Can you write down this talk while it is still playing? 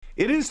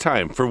It is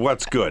time for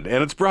What's Good,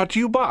 and it's brought to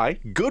you by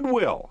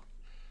Goodwill.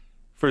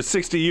 For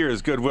 60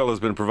 years, Goodwill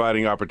has been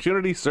providing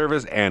opportunity,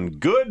 service,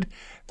 and good.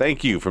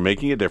 Thank you for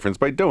making a difference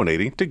by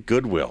donating to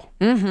Goodwill.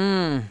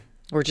 Mm-hmm.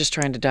 We're just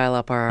trying to dial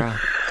up our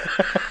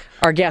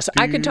guests.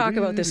 I could talk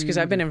about this because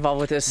I've been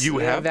involved with this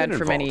event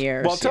for many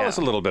years. Well, tell us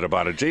a little bit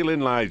about it.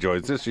 Jaylyn Lai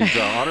joins us. She's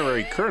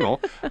honorary colonel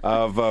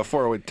of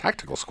 408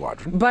 Tactical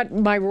Squadron. But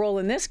my role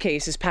in this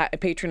case is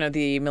patron of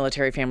the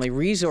Military Family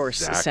Resource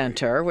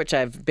Center, which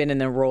I've been in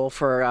the role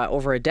for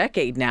over a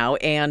decade now.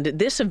 And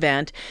this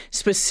event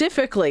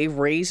specifically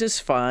raises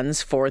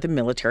funds for the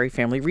Military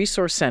Family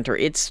Resource Center.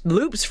 It's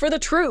Loops for the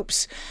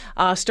Troops.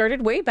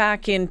 Started way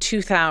back in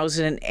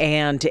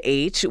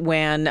 2008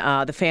 when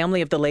the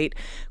family of the late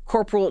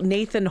Corporal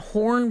Nathan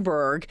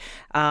Hornberg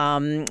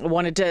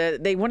wanted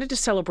to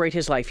celebrate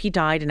his life. He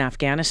died in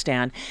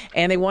Afghanistan,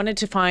 and they wanted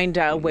to find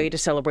a way to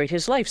celebrate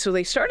his life. So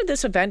they started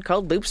this event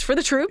called Loops for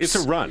the Troops. It's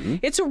a run.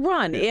 It's a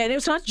run, and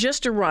it's not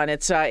just a run.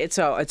 It's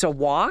a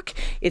walk.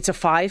 It's a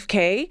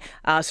 5K.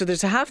 So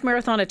there's a half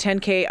marathon, a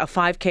 10K, a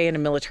 5K, and a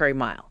military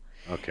mile.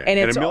 Okay. And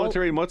it's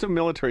what's a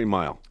military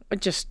mile?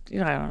 Just I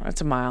don't know.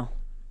 It's a mile.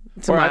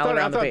 It's a mile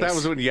around the base. I thought that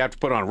was when you have to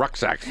put on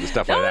rucksacks and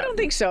stuff like that. No, I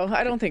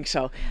don't think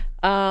so.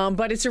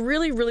 But it's a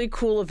really, really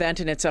cool event,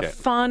 and it's a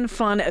fun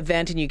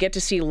event, and you get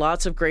to see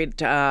lots of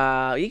great,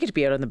 you get to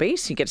be out on the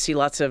base, you get to see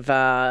lots of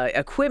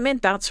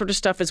equipment, that sort of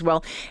stuff as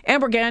well.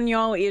 Amber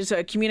Gagnon is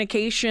a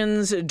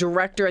communications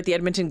director at the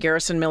Edmonton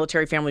Garrison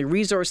Military Family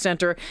Resource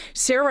Center.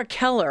 Sarah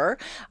Keller,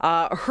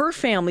 her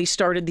family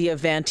started the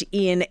event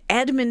in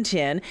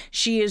Edmonton.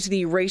 She is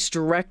the race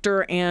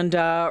director, and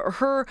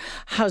her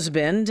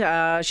husband,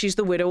 she's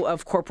the widow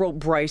of Corporal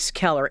Bryce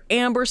Keller.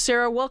 Amber,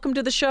 Sarah, welcome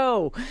to the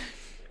show.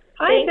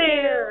 Hi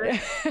there.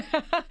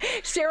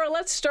 Sarah,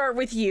 let's start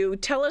with you.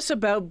 Tell us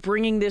about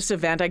bringing this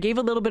event. I gave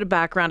a little bit of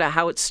background on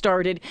how it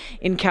started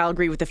in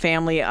Calgary with the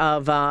family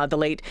of the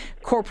late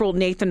Corporal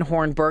Nathan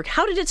Hornberg.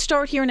 How did it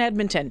start here in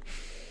Edmonton?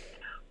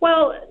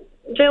 Well,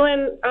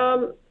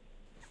 Jaylyn,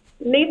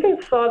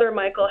 Nathan's father,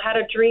 Michael, had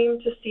a dream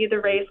to see the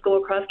race go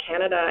across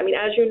Canada. I mean,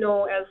 as you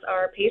know, as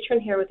our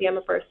patron here with the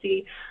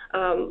MFRC,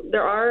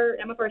 there are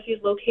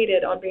MFRCs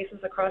located on bases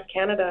across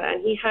Canada,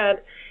 and he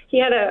had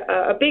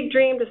a big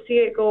dream to see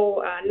it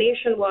go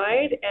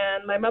nationwide,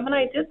 and my mom and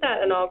I did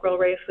that inaugural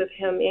race with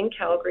him in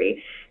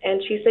Calgary,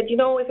 and she said,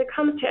 if it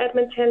comes to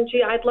Edmonton,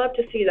 gee, I'd love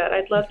to see that.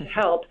 I'd love to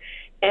help.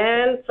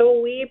 And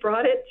so we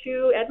brought it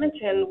to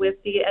Edmonton with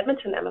the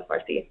Edmonton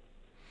MFRC.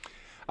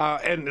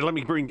 And let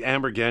me bring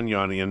Amber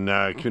Gagnon in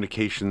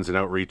communications and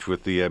outreach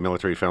with the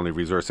Military Family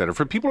Resource Center.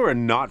 For people who are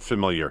not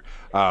familiar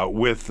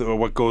with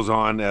what goes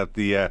on at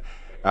the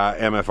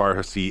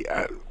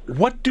MFRC,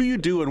 what do you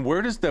do and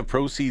where does the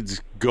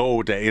proceeds go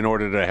in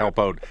order to help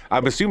out,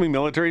 I'm assuming,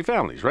 military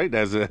families, right,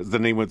 as the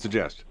name would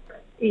suggest?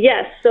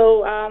 Yes.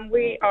 So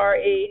we are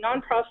a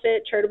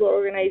nonprofit charitable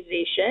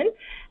organization,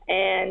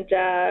 and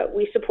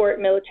we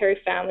support military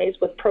families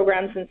with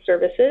programs and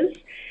services.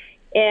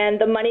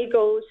 And the money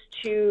goes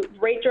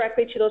right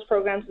directly to those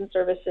programs and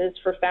services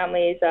for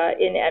families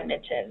in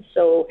Edmonton.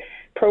 So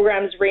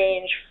programs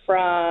range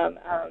from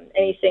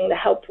anything to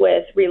help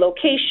with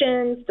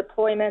relocations,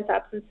 deployments,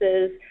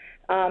 absences,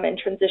 and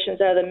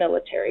transitions out of the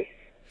military.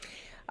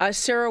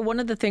 Sarah, one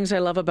of the things I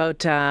love about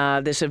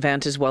this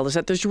event as well is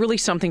that there's really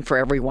something for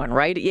everyone,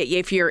 right?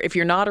 If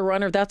you're not a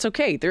runner, that's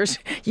okay.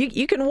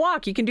 You can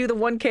walk, you can do the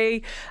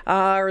 1K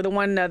or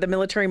the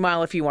military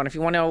mile if you want. If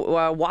you want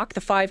to walk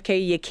the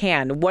 5K, you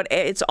can.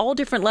 It's all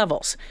different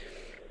levels.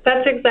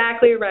 That's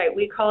exactly right.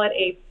 We call it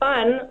a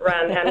fun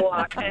run and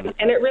walk, and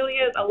it really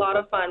is a lot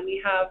of fun.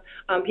 We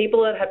have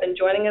people that have been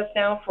joining us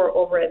now for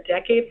over a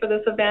decade for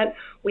this event.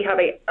 We have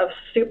a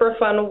super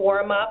fun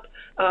warm-up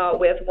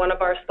with one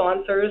of our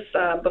sponsors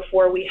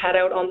before we head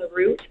out on the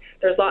route.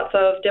 There's lots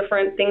of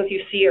different things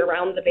you see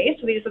around the base.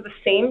 So these are the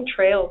same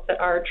trails that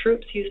our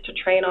troops used to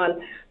train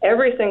on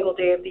every single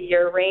day of the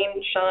year,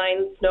 rain,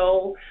 shine,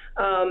 snow.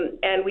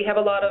 And we have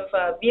a lot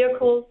of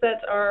vehicles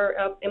that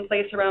are in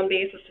place around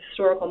bases,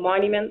 historical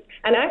monuments.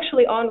 And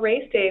actually on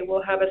race day,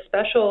 we'll have a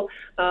special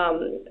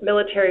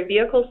military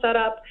vehicle set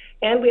up.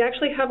 And we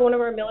actually have one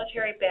of our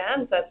military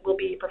bands that will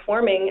be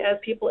performing as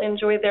people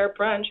enjoy their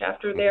brunch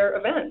after their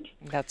event.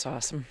 That's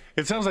awesome.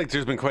 It sounds like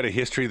there's been quite a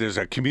history. There's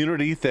a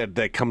community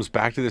that comes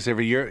back to this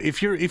every year.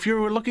 If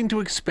you're looking to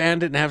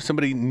expand it and have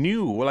somebody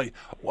new, like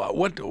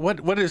what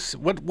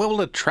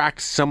will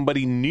attract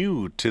somebody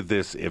new to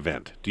this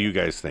event? Do you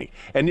guys think?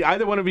 And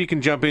either one of you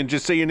can jump in.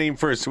 Just say your name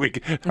first, so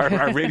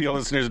our radio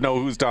listeners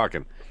know who's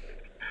talking.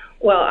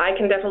 Well, I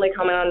can definitely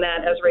comment on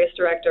that as race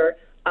director.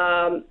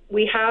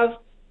 We have,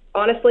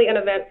 honestly, an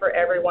event for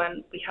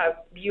everyone. We have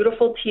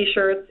beautiful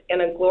T-shirts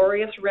in a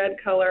glorious red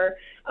color.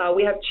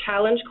 We have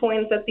challenge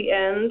coins at the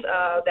end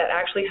that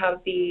actually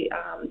have the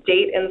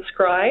date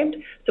inscribed.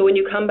 So when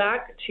you come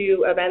back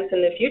to events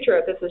in the future,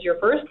 if this is your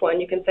first one,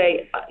 you can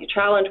say,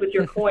 challenge with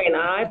your coin.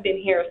 I've been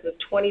here since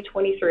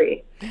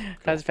 2023.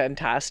 That's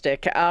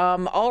fantastic.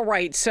 All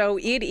right. So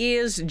it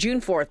is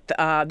June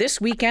 4th this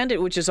weekend,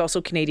 which is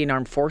also Canadian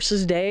Armed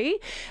Forces Day.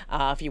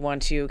 If you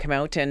want to come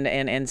out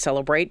and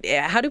celebrate,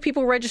 how do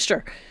people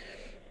register?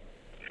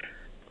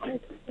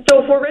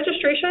 So for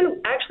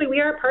registration, actually, we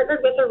are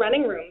partnered with a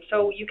running room.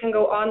 So you can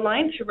go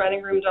online to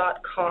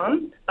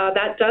runningroom.com.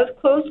 That does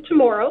close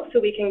tomorrow, so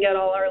we can get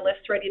all our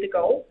lists ready to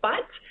go.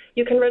 But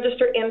you can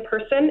register in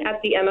person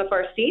at the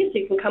MFRC, so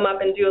you can come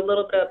up and do a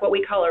little bit of what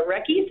we call a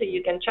recce, so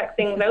you can check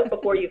things out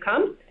before you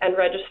come and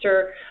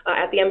register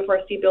at the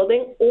MFRC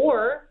building,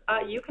 or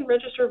you can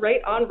register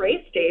right on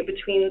race day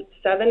between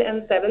 7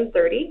 and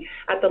 7:30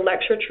 at the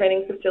lecture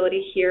training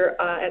facility here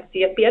at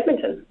CFB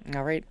Edmonton.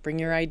 All right. Bring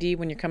your ID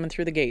when you're coming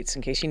through the gates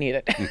in case you need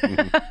it.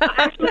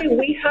 Actually,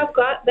 we have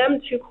got them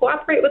to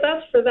cooperate with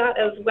us for that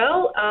as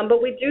well,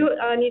 but we do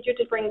need you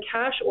to bring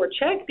cash or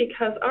check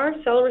because our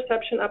cell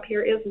reception up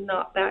here is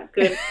not that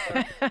good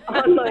for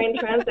online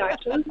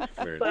transactions.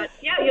 But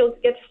yeah, you'll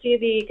get to see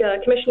the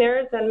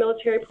commissioners and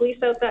military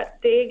police out that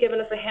day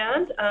giving us a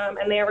hand,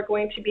 and they are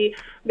going to be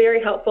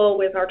very helpful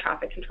with our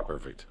traffic control.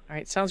 Perfect. All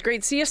right. Sounds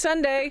great. See you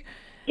Sunday.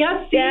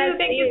 Yes, yeah,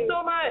 thank you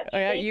so much. Oh,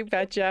 yeah, you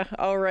betcha.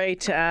 All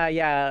right.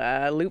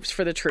 Loops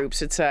for the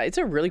troops. It's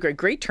a really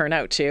great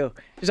turnout too.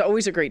 There's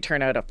always a great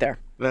turnout up there.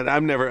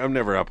 I'm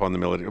never up on the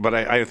military, but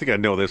I think I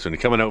know this one.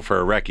 Coming out for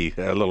a recce,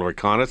 a little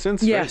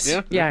reconnaissance. Yes,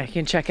 right? yeah, you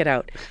can check it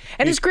out,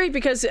 and it's great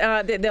because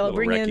they'll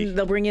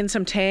bring in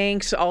some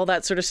tanks, all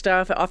that sort of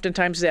stuff.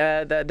 Oftentimes,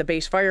 the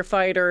base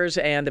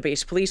firefighters and the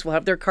base police will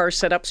have their cars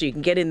set up so you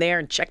can get in there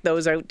and check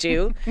those out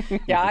too.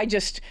 Yeah,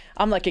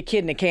 I'm like a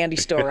kid in a candy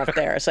store up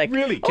there. It's like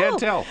really can't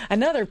tell.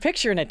 Another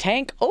picture in a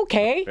tank.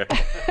 Okay,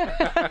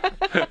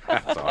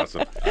 that's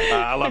awesome.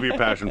 I love your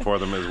passion for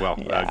them as well.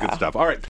 Good stuff. All right.